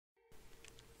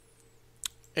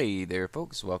Hey there,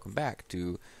 folks. Welcome back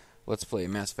to Let's Play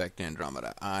Mass Effect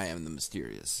Andromeda. I am the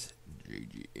mysterious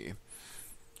JG.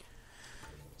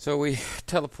 So we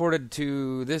teleported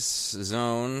to this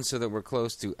zone so that we're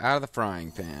close to Out of the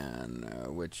Frying Pan,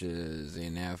 which is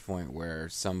a nav point where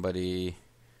somebody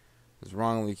was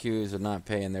wrongly accused of not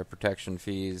paying their protection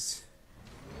fees.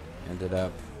 Ended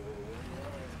up,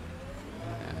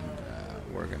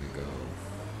 and we're gonna go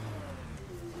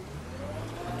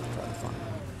try to find them.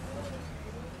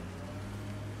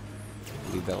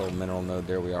 Leave that little mineral node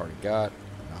there we already got.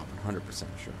 I'm 100%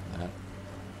 sure on that.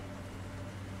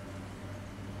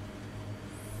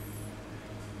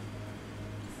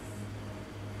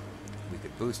 We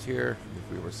could boost here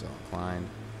if we were so inclined.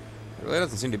 There really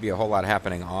doesn't seem to be a whole lot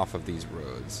happening off of these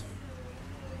roads.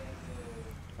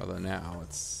 Although now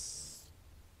it's...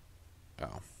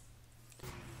 oh.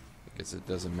 I guess it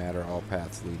doesn't matter. All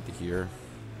paths lead to here.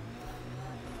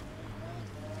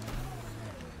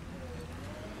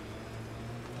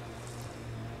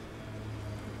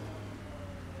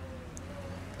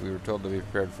 We were told to be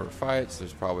prepared for a fight, so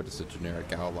there's probably just a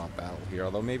generic outlaw battle here,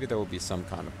 although maybe there will be some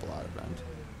kind of plot event.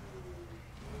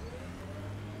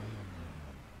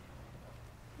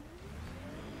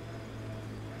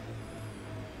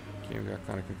 Game got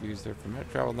kind of confused there for a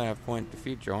minute. Travel nav point,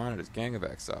 defeat Johan and his gang of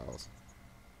exiles.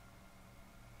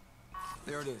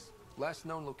 There it is. Last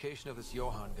known location of this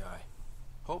Johan guy.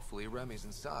 Hopefully Remy's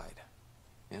inside.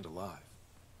 And alive.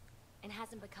 And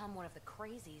hasn't become one of the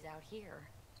crazies out here.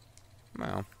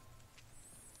 Well,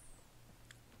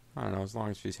 I don't know, as long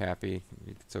as she's happy,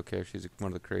 it's okay if she's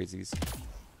one of the crazies.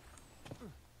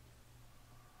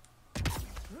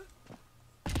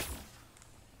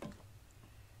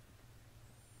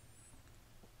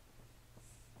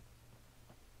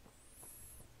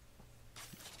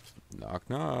 Knock,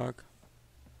 knock.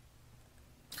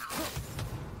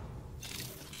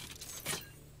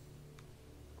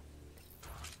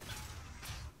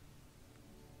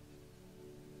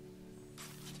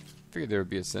 Figured there would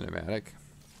be a cinematic.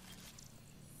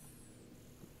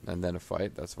 And then a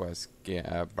fight. That's why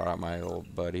I brought out my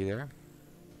old buddy there.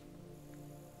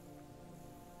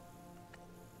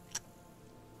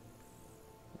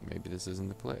 Maybe this isn't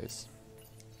the place.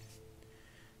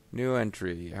 New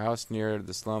entry. House near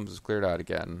the slums is cleared out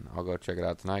again. I'll go check it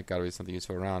out tonight. Gotta be something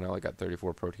useful around. I only got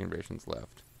 34 protein rations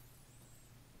left.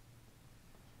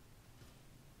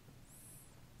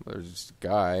 Well, there's just a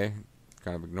guy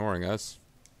kind of ignoring us.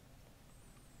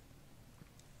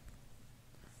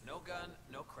 No gun,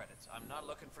 no credits. I'm not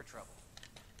looking for trouble.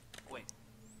 Wait,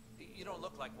 you don't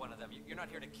look like one of them. You're not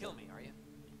here to kill me, are you?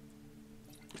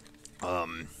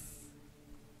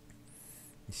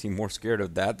 You seem more scared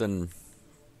of that than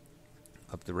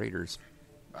of the raiders.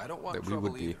 I don't want that we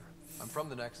trouble would be. either. I'm from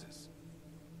the Nexus.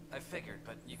 I figured,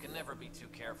 but you can never be too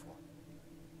careful.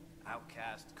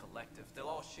 Outcast, collective, they'll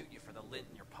all shoot you for the lint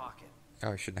in your pocket.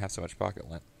 Oh, I shouldn't have so much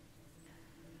pocket lint.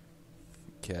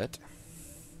 Kett.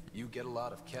 You get a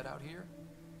lot of Kett out here?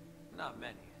 Not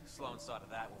many. Sloan saw to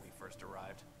that when we first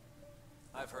arrived.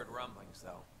 I've heard rumblings,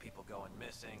 though. People going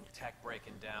missing, tech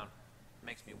breaking down.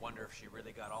 Makes me wonder if she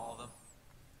really got all of them.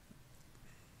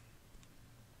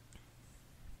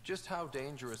 Just how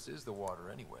dangerous is the water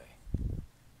anyway?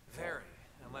 Very,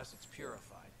 unless it's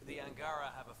purified. The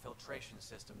Angara have a filtration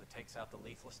system that takes out the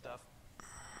lethal stuff.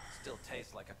 Still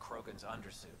tastes like a Krogan's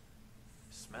undersuit.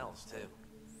 Smells, too.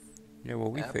 Yeah,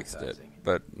 well, we fixed it, Appetizing.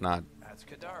 but not That's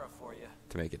Kadara for you.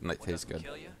 to make it What taste doesn't good.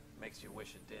 kill you, makes you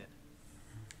wish it did.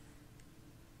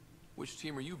 Which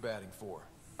team are you batting for?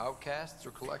 Outcasts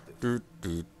or collective? Neither.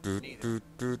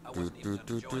 I wasn't even going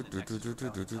to join the Nexus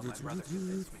rebellion until my brother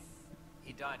convinced me.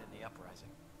 He died in the uprising.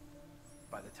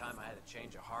 By the time I had to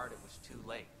change a heart, it was too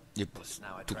late. It was So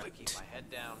now I too try to late. keep my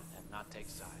head down and not take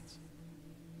sides.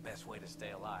 Best way to stay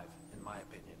alive, in my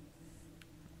opinion.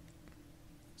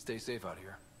 Stay safe out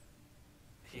here.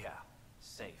 Yeah,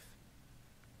 safe.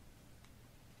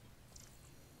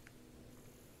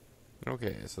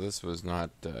 Okay, so this was not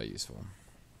useful.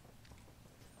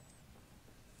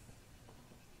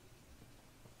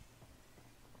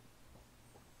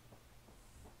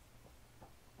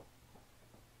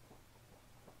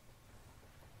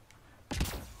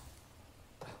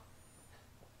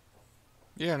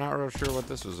 Yeah, not real sure what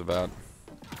this was about.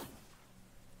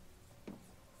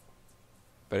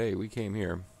 But hey, we came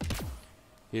here.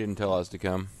 He didn't tell us to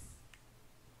come.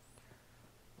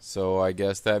 So I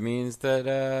guess that means that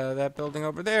that building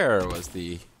over there was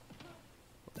the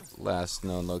last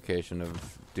known location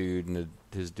of Dude and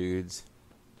his dudes.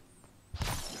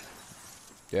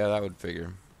 Yeah, that would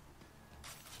figure.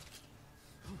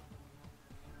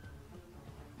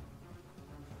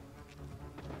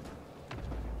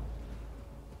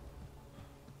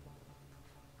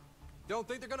 Don't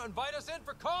think they're gonna invite us in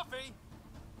for coffee?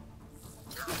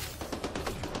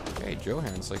 Hey,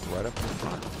 Johan's like right up in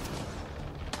front.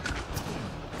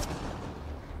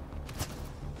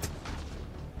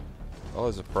 Oh,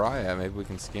 there's a pariah. Maybe we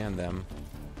can scan them.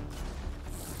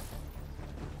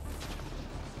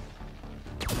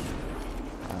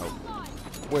 Oh,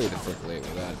 way the frick late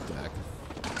with that attack.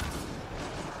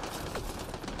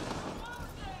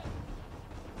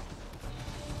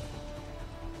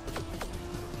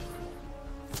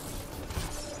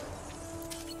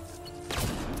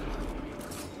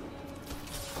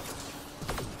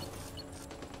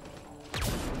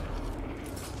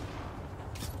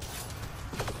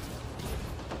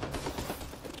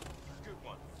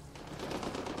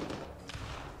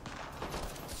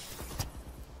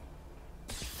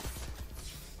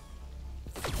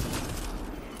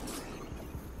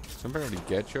 Somebody already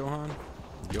get Johan?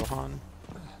 Johan?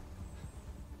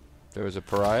 There was a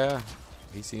pariah.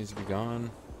 He seems to be gone.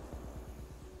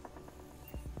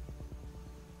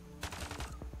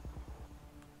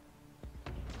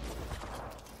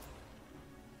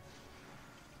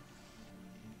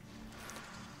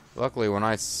 Luckily, when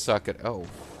I suck at... Oh.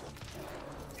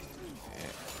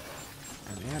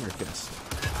 An anarchist.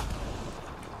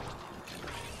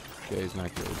 Okay, he's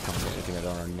not good at telling me anything I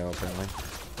don't already know, apparently.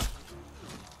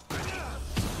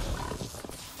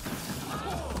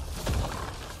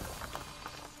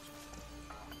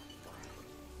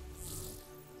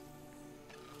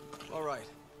 All right.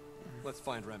 Let's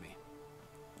find Remy.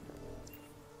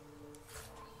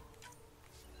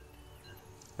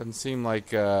 Doesn't seem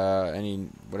like any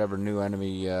whatever new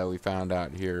enemy we found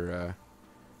out here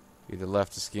either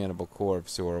left a scannable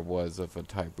corpse or was of a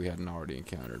type we hadn't already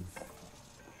encountered.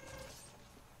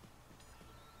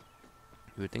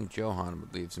 You would think Johan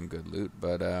would leave some good loot,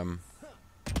 but I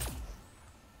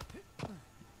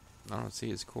don't see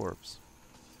his corpse.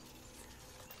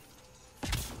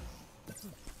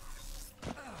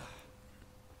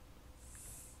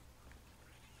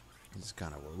 This is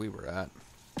kind of where we were at.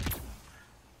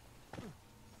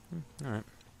 Alright.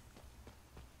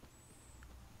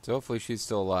 So hopefully she's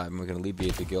still alive and we can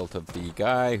alleviate the guilt of the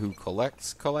guy who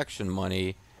collects collection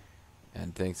money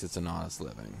and thinks it's an honest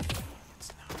living.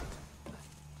 It's not.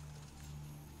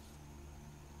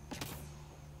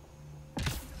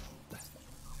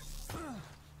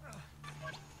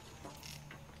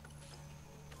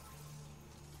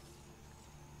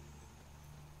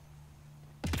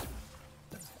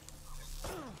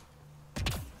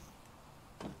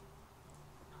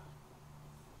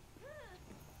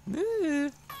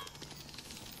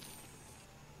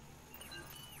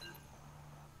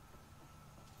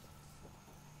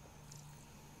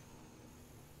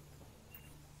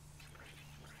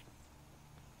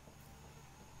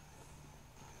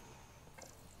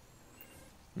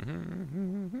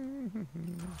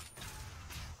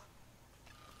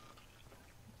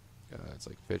 It's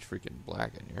like pitch freaking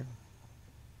black in here.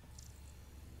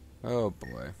 Oh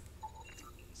boy.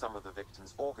 Some of the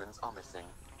victim's organs are missing.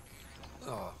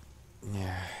 Oh.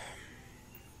 Yeah.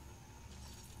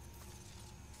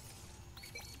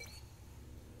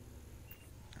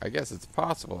 I guess it's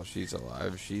possible she's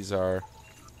alive. She's our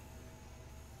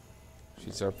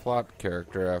plot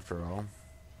character after all.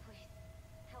 Please,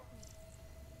 help me.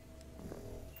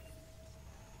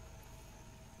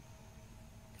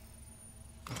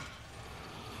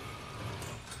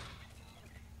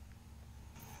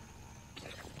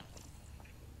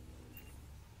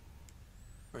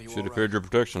 Are you Should have all right? feared your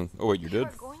protection. Oh wait, you did?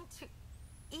 They're going to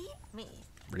eat me.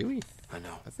 Really? I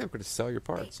know. I think I'm gonna sell your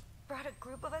parts. They brought a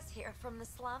group of us here from the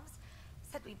slums.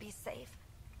 Said we'd be safe.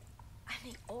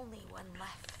 I'm the only one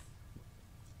left.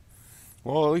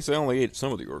 Well, at least I only ate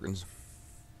some of the organs.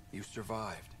 You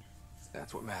survived.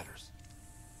 That's what matters.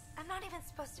 I'm not even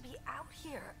supposed to be out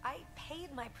here. I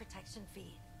paid my protection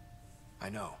fee. I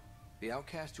know. The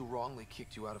outcast who wrongly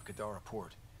kicked you out of Kadara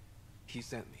Port. He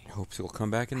sent me. Hopes you'll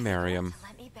come back and marry him.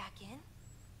 Let me back in?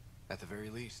 At the very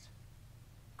least.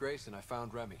 Grayson, I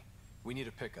found Remy. We need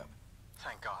a pickup.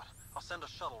 Thank God. I'll send a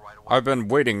shuttle right away. I've been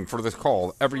waiting for this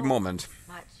call every moment.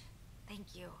 Much.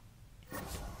 Thank you.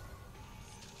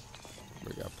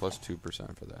 We got plus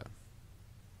 2% for that.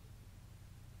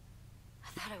 I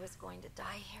thought I was going to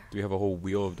die here. Do we have a whole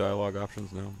wheel of dialogue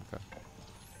options? No? Okay.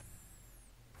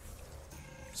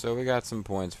 So we got some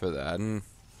points for that. And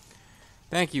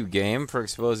thank you, game, for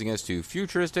exposing us to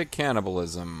futuristic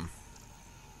cannibalism.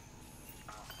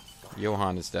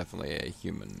 Johan is definitely a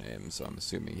human name, so I'm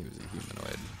assuming he was a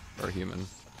humanoid. Or human.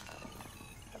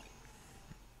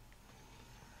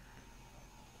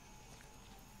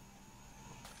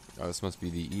 Oh, this must be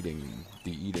the eating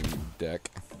deck.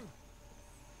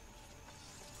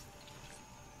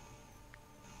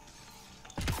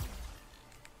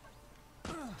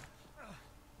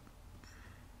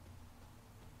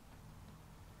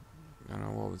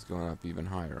 going up even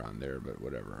higher on there, but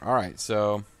whatever. Alright,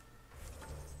 so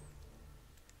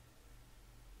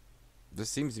this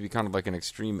seems to be kind of like an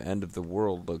extreme end of the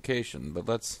world location, but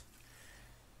let's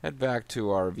head back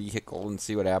to our vehicle and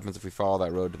see what happens if we follow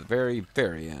that road to the very,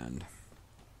 very end.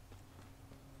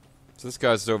 So this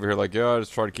guy's over here like, yeah, I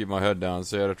just try to keep my head down and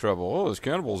stay out of trouble. Oh, there's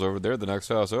cannibals over there, the next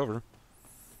house over.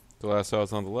 The last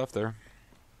house on the left there.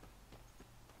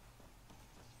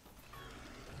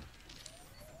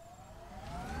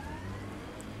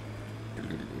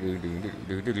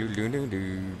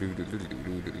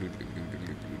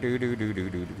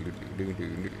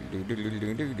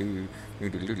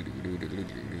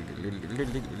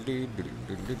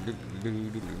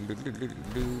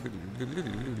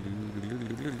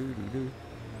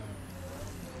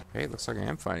 Hey, looks like I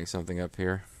am finding something up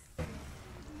here.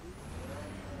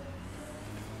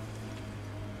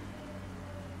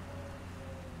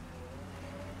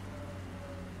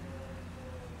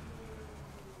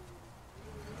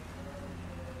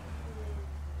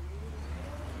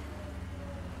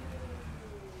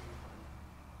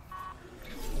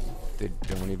 They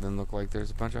don't even look like there's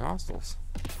a bunch of hostiles.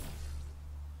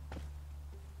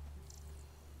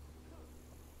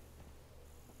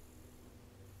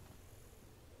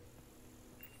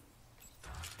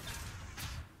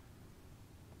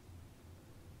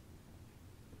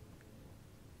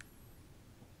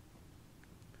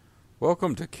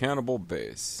 Welcome to Cannibal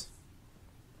Base.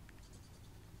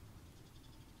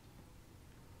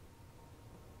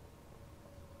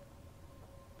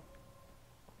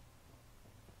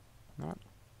 Not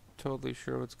totally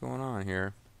sure what's going on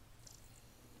here.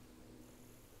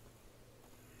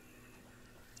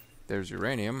 There's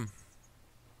uranium.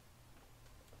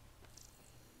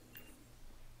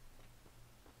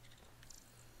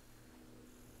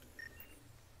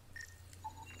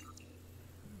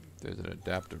 There's an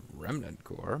adaptive remnant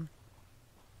core.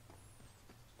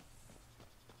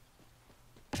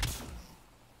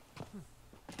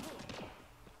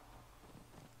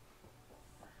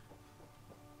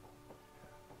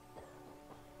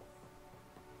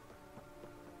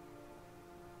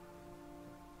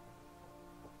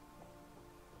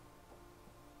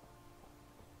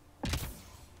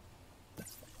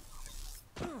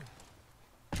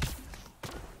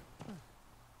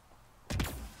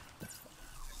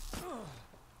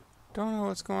 Don't know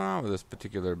what's going on with this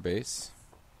particular base.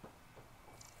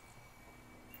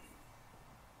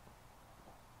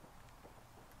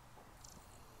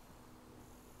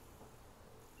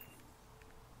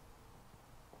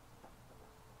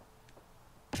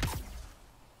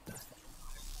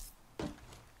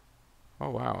 Oh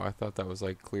wow, I thought that was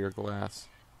like clear glass.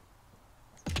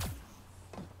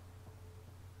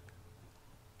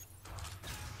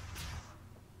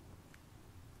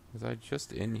 Was I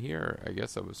just in here? I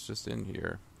guess I was just in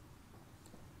here.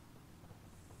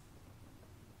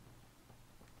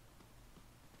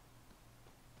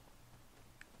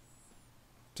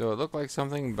 So it looked like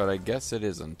something, but I guess it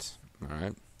isn't.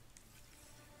 Alright.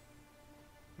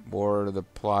 Or the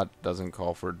plot doesn't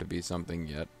call for it to be something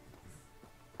yet.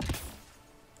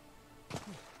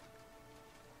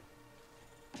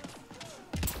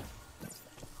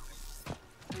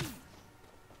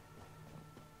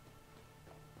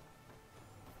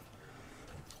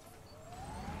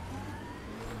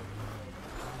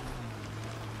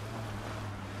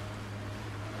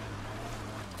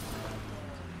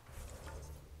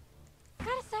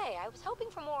 I was hoping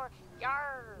for more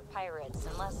yar pirates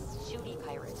and less shooty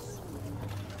pirates.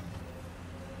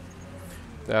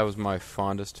 That was my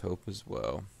fondest hope as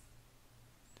well.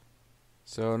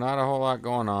 So not a whole lot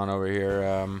going on over here.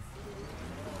 I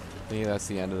think that's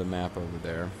the end of the map over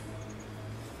there.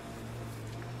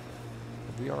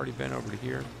 Have we already been over to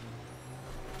here?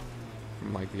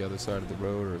 From like the other side of the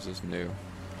road, or is this new?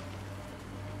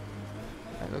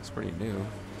 That looks pretty new.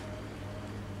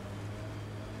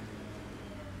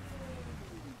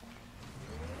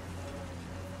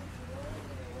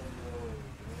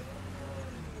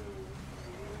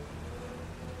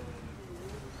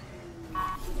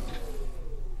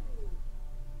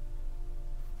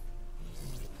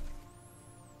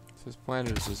 This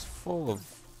planet is just full of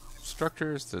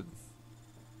structures that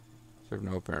serve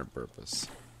no apparent purpose.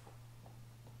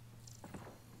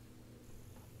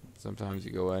 Sometimes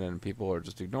you go in and people are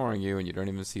just ignoring you and you don't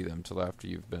even see them until after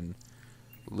you've been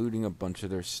looting a bunch of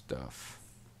their stuff.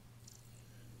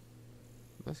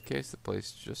 In this case, the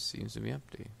place just seems to be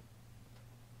empty.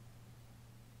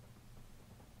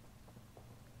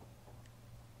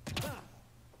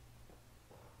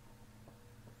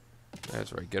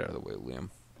 That's right, get out of the way,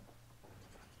 Liam.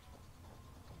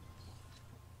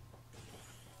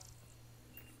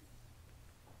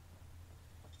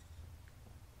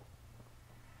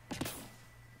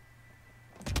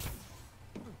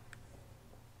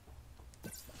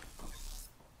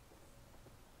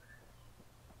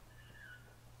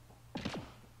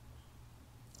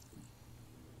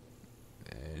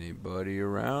 Anybody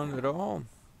around at all?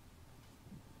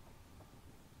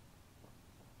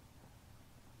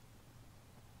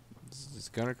 This is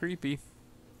kind of creepy.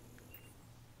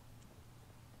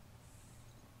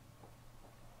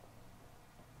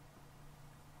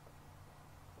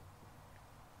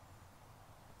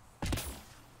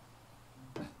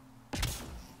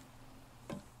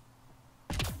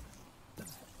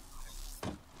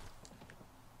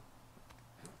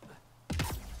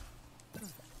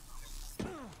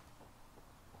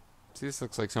 See, this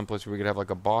looks like someplace where we could have like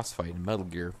a boss fight in Metal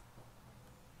Gear.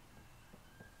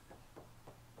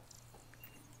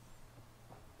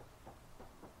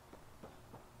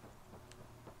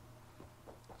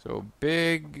 So,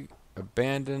 big,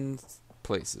 abandoned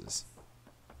places.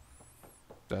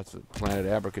 That's what Planet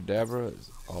Abracadabra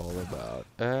is all about.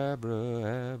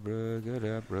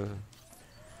 Abracadabra.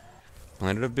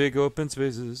 Planet of big open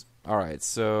spaces. Alright,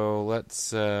 so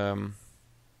let's,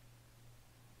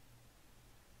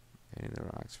 Getting the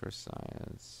rocks for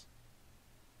science.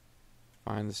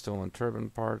 Find the stolen turbine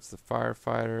parts, the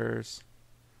firefighters.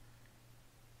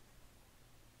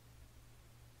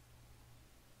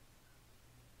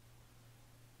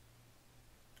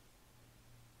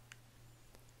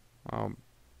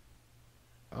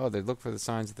 Oh, they look for the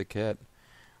signs of the Kett.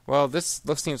 Well, this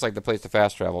seems like the place to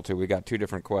fast travel to. We got two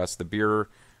different quests: the beer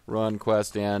run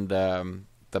quest and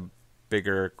the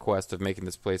bigger quest of making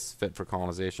this place fit for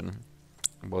colonization.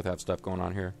 Both have stuff going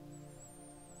on here.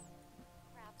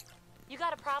 You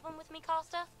got a problem with me,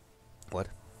 Costa? What?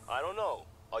 I don't know.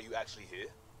 Are you actually here?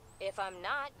 If I'm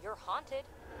not, you're haunted.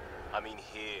 I mean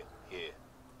here.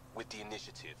 With the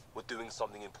initiative. We're doing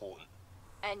something important.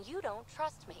 And you don't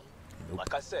trust me. Nope.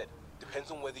 Like I said,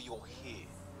 depends on whether you're here.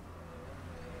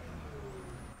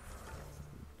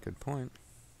 Good point.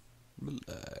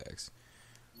 Relax.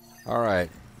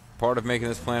 Alright. Part of making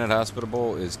this planet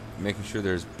hospitable is making sure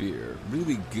there's beer.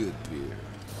 Really good beer.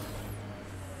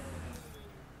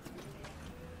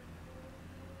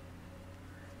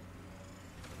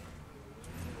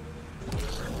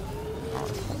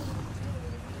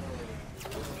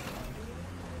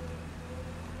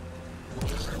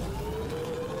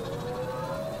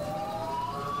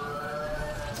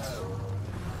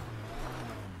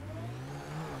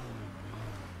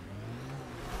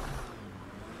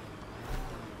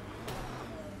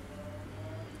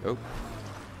 Oh.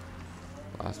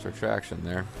 Lost our traction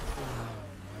there.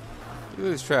 You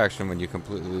lose traction when you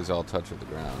completely lose all touch with the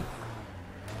ground.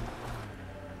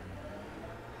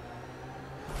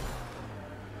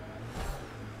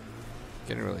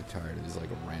 Getting really tired of these like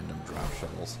random drop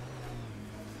shuttles.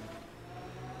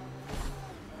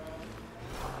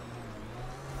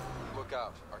 Look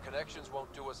out. Our connections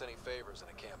won't do us any favors in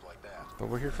a camp like that. But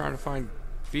we're here trying to find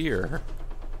beer.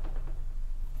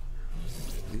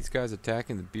 These guys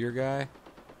attacking the beer guy?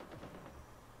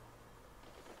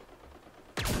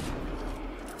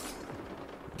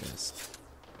 Missed.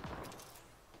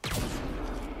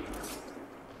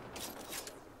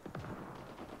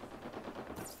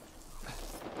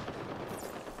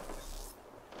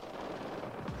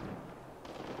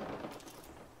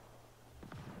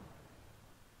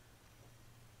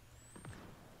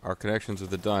 Our connections with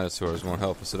the dinosaurs won't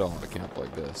help us at all in a camp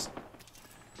like this.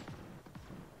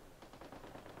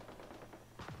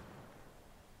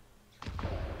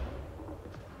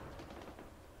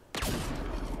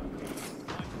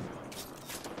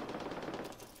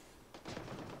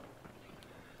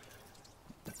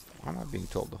 I'm not being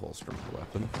told to holster my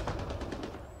weapon.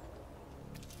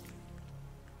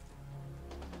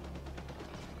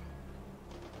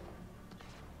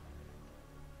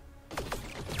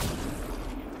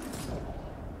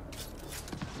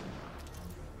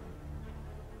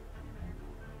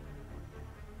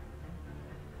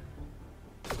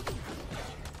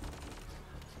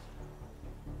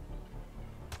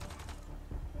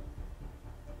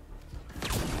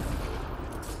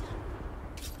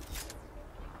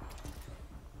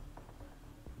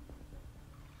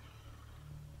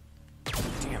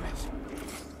 Damn it.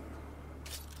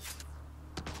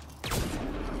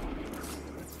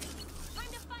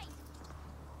 Time to fight.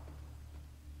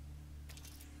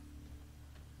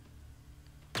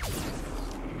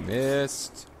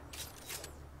 Missed.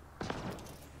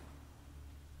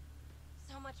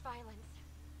 So much violence.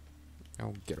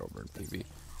 Oh, get over it, baby.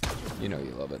 You know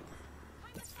you love it.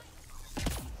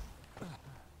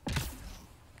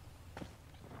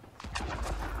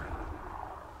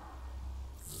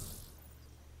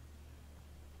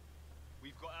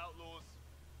 We've got outlaws.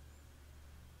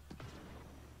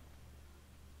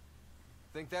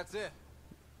 Think that's it?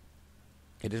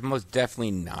 It is most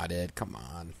definitely not it. Come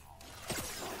on. Need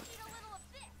a little of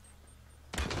this.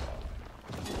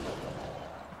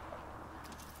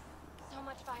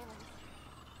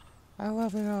 I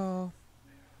love it all.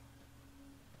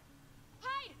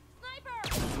 Hide!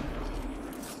 Sniper!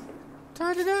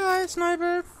 Time to die,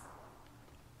 sniper.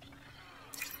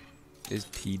 Is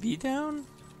PB down?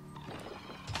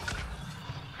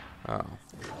 Oh.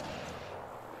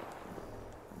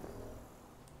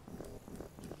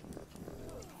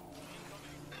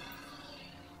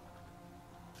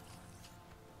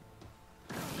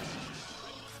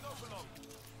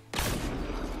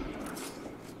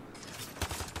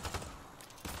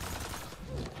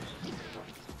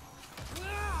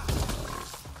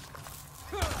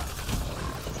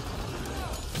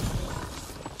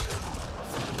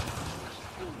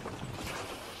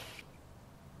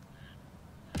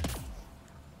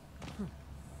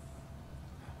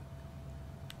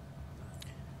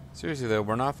 Seriously though,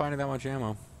 we're not finding that much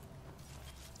ammo.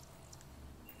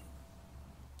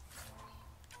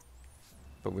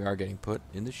 But we are getting put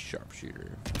in the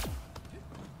sharpshooter.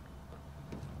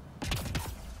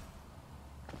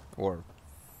 Or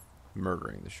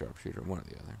murdering the sharpshooter, one or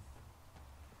the other.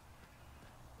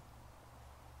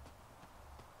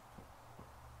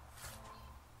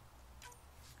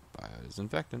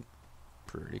 Biodisinfectant.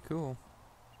 Pretty cool.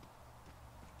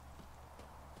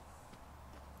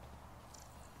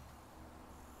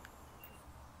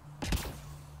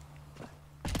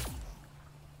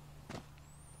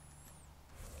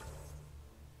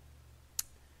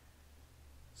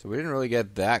 So we didn't really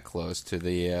get that close to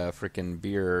the freaking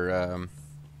beer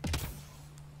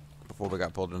before we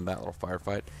got pulled into that little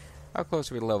firefight. How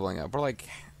close are we leveling up? We're like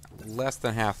less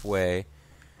than halfway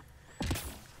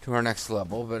to our next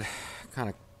level, but kind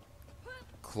of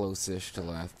close-ish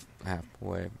to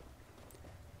halfway.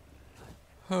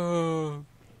 Oh,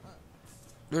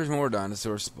 there's more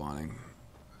dinosaurs spawning.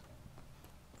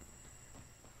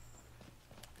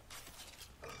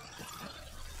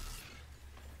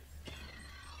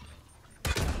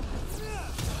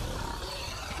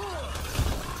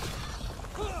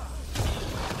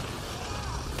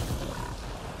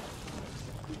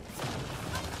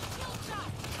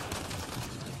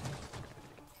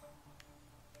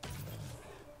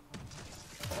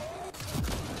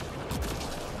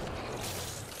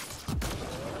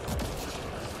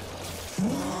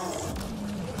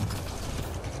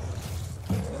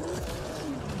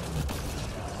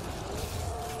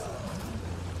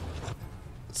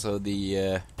 So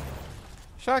the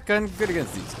shotgun, good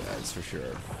against these guys for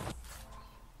sure.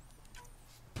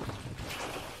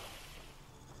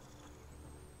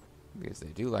 Because they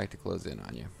do like to close in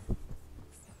on you.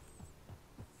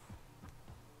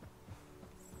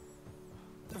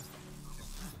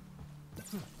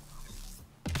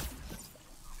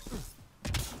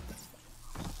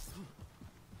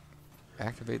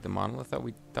 Activate the monolith? Thought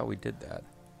we did that.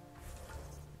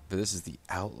 But this is the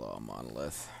outlaw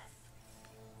monolith.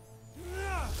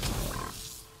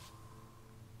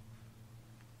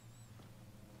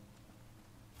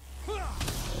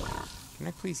 Can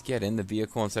I please get in the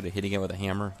vehicle instead of hitting it with a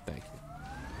hammer? Thank you.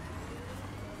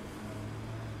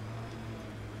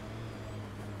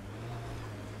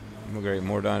 Oh, great,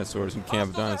 more dinosaurs in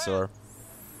Camp Dinosaur.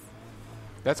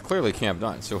 That's clearly Camp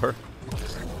Dinosaur.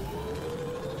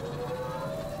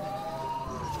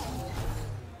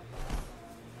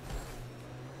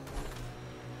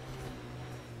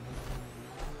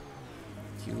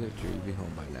 You lived here, you'd be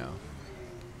home by now.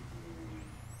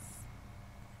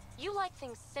 You like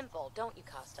things simple, don't you,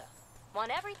 Costa?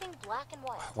 Want everything black and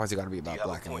white. Why's it gotta be about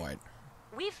black and white?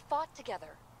 We've fought together,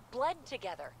 bled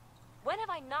together. When have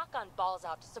I not gone balls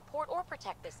out to support or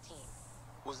protect this team?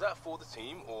 Was that for the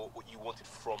team or what you wanted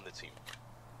from the team?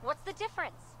 What's the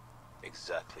difference?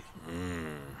 Exactly.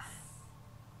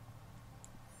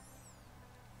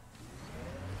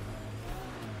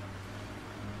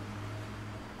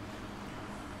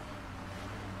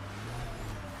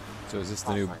 So is this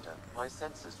the new... My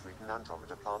sensors read an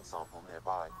Andromeda plant sample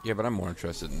nearby. Yeah, but I'm more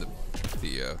interested in the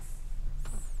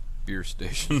beer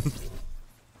station.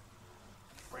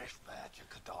 Fresh batch of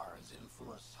Katara's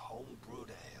infamous home-brewed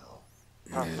ale.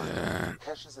 Pathfinder,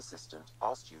 Kesh's assistant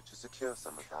asked you to secure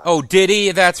some of that. Oh, did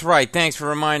he? That's right. Thanks for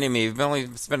reminding me. We've only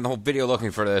spent the whole video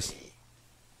looking for this.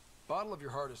 Bottle of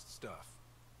your hardest stuff.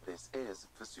 This is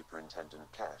for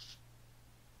Superintendent Kesh.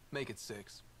 Make it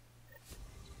 6.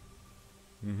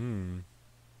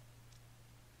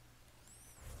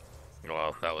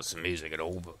 Well, that was amusing and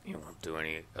all, but you won't do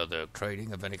any other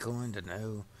trading of any kind,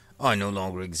 no. I no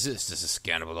longer exist as a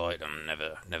scannable item.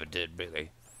 Never did,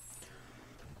 really.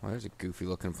 Well, there's a goofy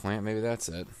looking plant. Maybe that's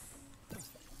it.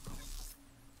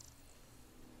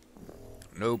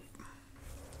 Nope.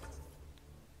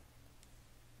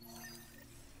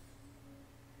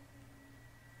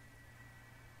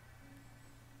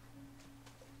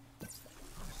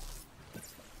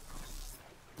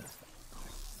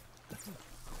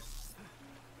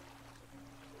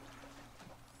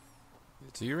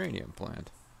 It's a uranium plant.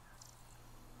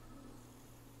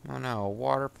 Oh no, a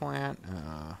water plant?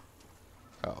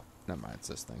 Oh, never mind, it's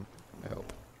this thing. I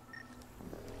hope.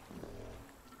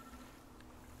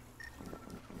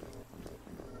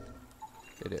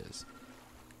 It is.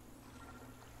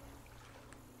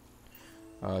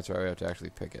 Oh, that's right, we have to actually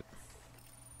pick it.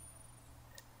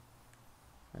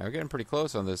 Yeah, we're getting pretty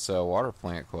close on this water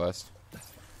plant quest.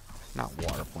 Not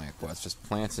water plant quest, just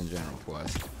plants in general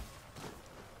quest.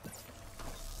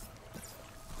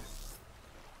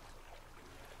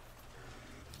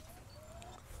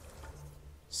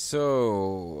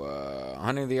 So,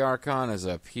 hunting the Archon is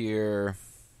up here.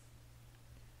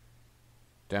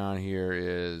 Down here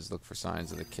is look for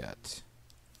signs of the Kett.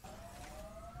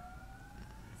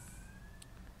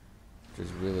 Which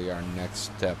is really our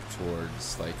next step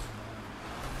towards, like,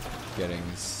 getting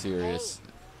serious.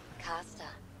 Hey, Costa.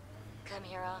 Come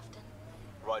here often?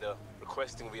 Ryder,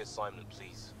 requesting reassignment,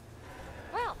 please.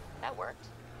 Well, that worked.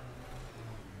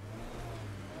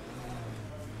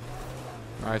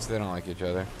 Alright, so they don't like each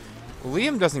other. Well,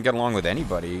 Liam doesn't get along with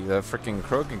anybody. The freaking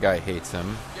Krogan guy hates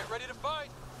him. Get ready to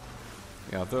fight!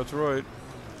 Yeah, that's right.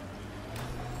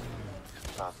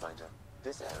 Pathfinder,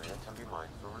 this area can be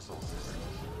mined for resources.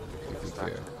 You can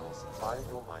extract minerals via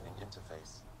your mining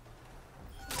interface.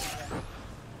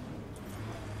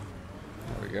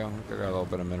 There we go. We got a little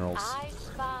bit of minerals. I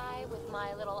spy with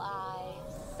my little eye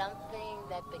something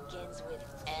that begins with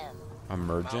M.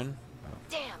 Emerging?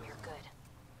 Damn, you're good.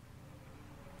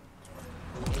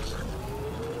 Oh,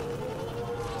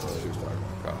 she was talking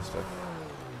about caustic.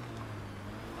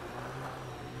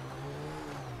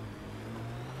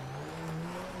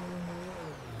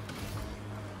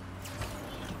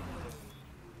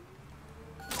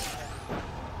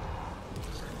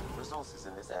 Resources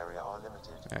in this area are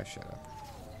limited. Ah, shut up.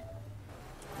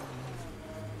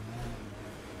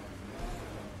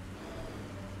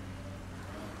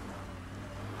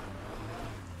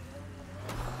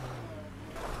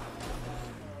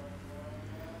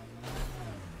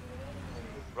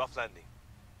 Rough landing.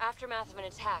 Aftermath of an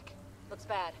attack. Looks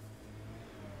bad.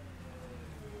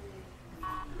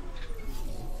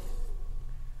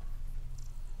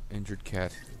 Injured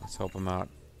Kett. Let's help him out.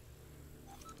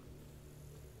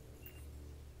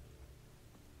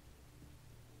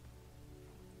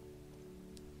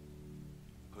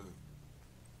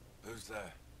 Who's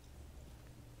there?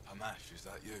 Hamash, is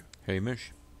that you? Hey,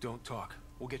 Mish. Don't talk.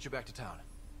 We'll get you back to town.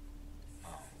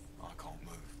 Oh, I can't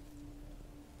move.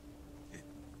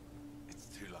 It's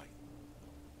too late.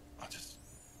 I just...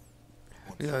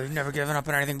 You've never given up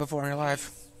on anything before in your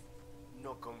life.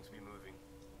 Not going to be moving.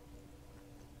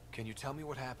 Can you tell me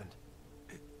what happened?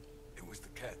 It was the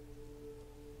Kett.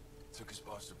 Took us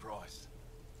by surprise.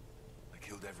 They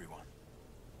killed everyone.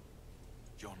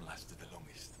 John lasted the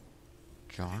longest.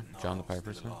 John? Didn't know John the I was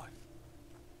Piper's still son? alive.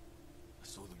 I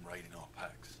saw them raiding our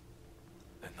packs.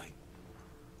 Then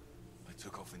they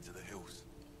took off into the hills.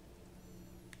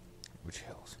 Which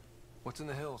hills? What's in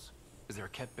the hills? Is there a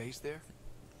Kett base there?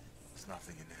 There's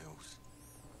nothing in the hills.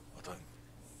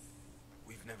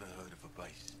 We've never heard of a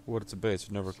base. What, it's a base.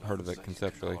 I've never heard of it Says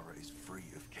conceptually. Kandara is free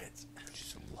of Kett.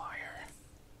 She's a liar.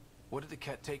 What did the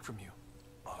Kett take from you?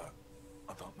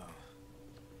 I don't know.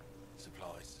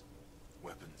 Supplies,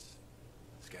 weapons,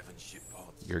 scavenged ship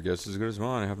parts. Your guess is as good as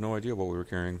mine. I have no idea what we were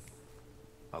carrying.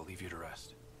 I'll leave you to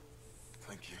rest.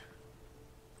 Thank you.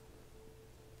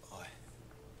 I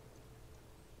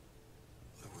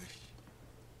wish.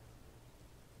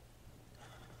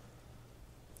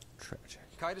 Tragic.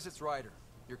 Kite is its rider.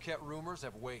 Your Kett rumors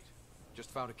have weight. Just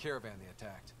found a caravan they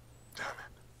attacked. Damn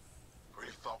it.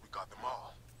 Really thought we got them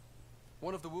all.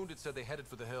 One of the wounded said they headed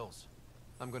for the hills.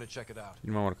 I'm gonna check it out.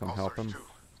 You might want to come help him.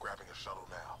 Grabbing a shuttle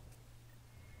now.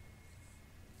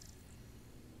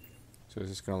 So he's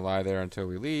just going to lie there until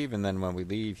we leave, and then when we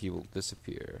leave, he will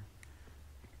disappear.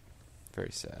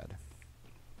 Very sad.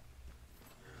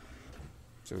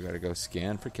 So we got to go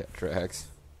scan for Kett tracks.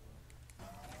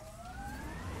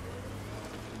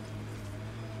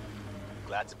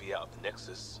 Glad to be out of the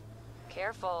Nexus.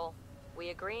 Careful.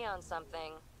 We agree on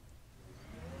something.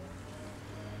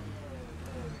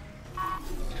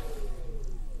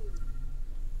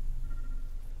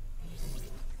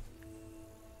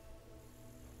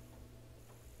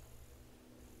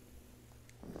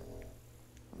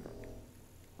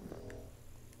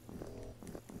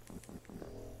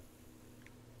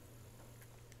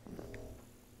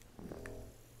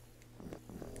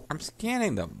 I'm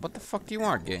scanning them. What the fuck do you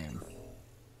want, game?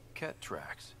 Kett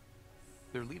tracks.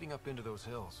 They're leading up into those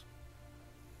hills.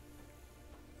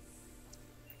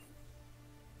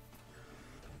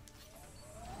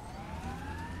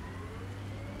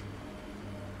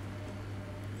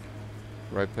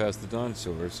 Right past the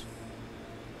dinosaurs.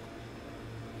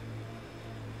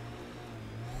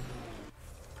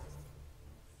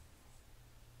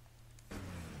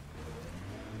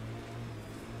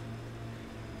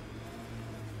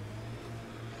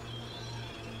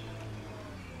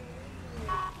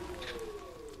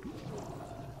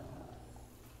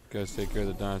 Guys, take care of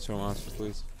the dinosaur monster,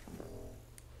 please.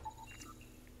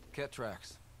 Kett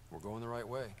tracks. We're going the right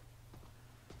way.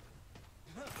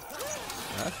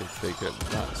 I should take care of the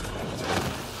dinosaur monster.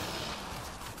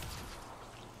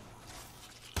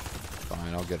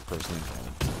 Fine, I'll get personally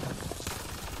involved.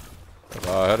 If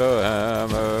I had a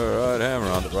hammer, I'd hammer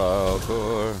on the rock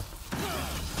core.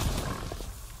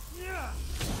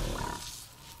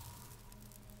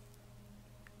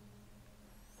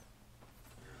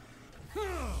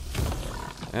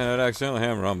 And I'd accidentally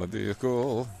hammer on my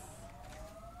vehicle.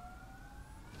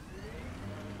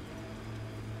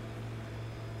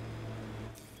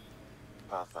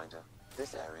 Pathfinder,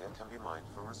 this area can be mined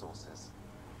for resources.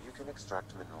 You can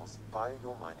extract minerals via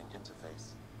your mining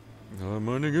interface.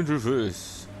 Mining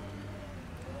interface.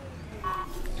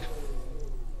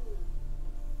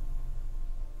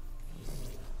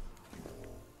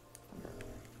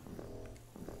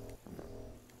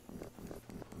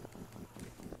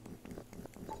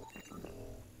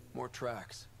 More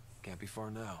tracks. Can't be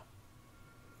far now.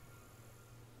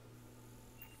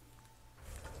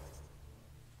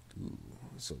 Ooh,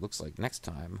 so it looks like next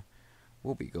time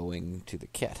we'll be going to the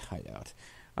Kett hideout.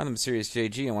 I'm the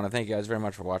MysteriousSJG. I want to thank you guys very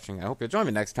much for watching. I hope you'll join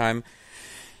me next time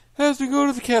as we go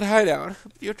to the Kett hideout.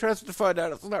 You're interested to find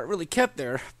out it's not really Kett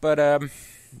there, but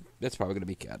it's probably going to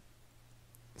be Kett.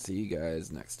 See you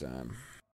guys next time.